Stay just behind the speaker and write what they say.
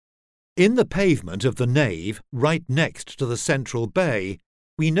In the pavement of the nave, right next to the central bay,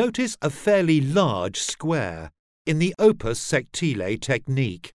 we notice a fairly large square in the opus sectile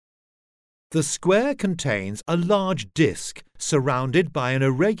technique. The square contains a large disc surrounded by an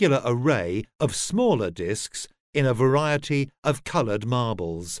irregular array of smaller discs in a variety of coloured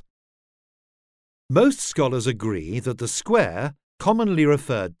marbles. Most scholars agree that the square, commonly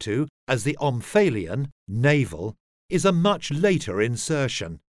referred to as the omphalion, navel, is a much later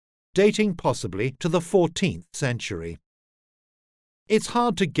insertion, dating possibly to the 14th century. It's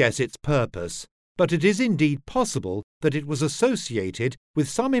hard to guess its purpose, but it is indeed possible that it was associated with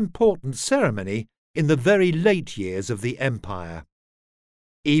some important ceremony in the very late years of the empire.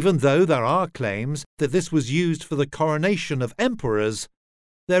 Even though there are claims that this was used for the coronation of emperors,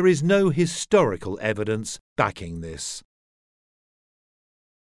 there is no historical evidence backing this.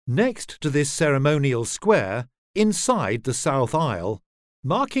 Next to this ceremonial square, inside the south aisle,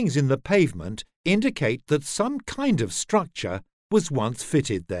 markings in the pavement indicate that some kind of structure was once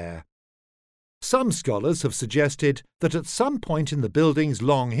fitted there. Some scholars have suggested that at some point in the building's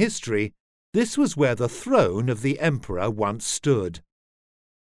long history, this was where the throne of the emperor once stood.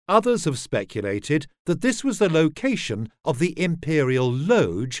 Others have speculated that this was the location of the imperial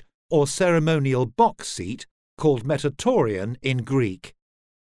loge or ceremonial box seat called metatorion in Greek.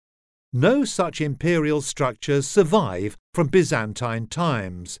 No such imperial structures survive from Byzantine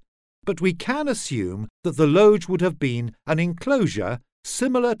times, but we can assume that the loge would have been an enclosure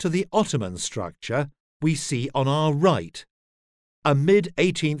similar to the Ottoman structure we see on our right, a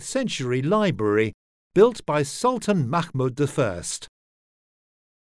mid-18th century library built by Sultan Mahmud I.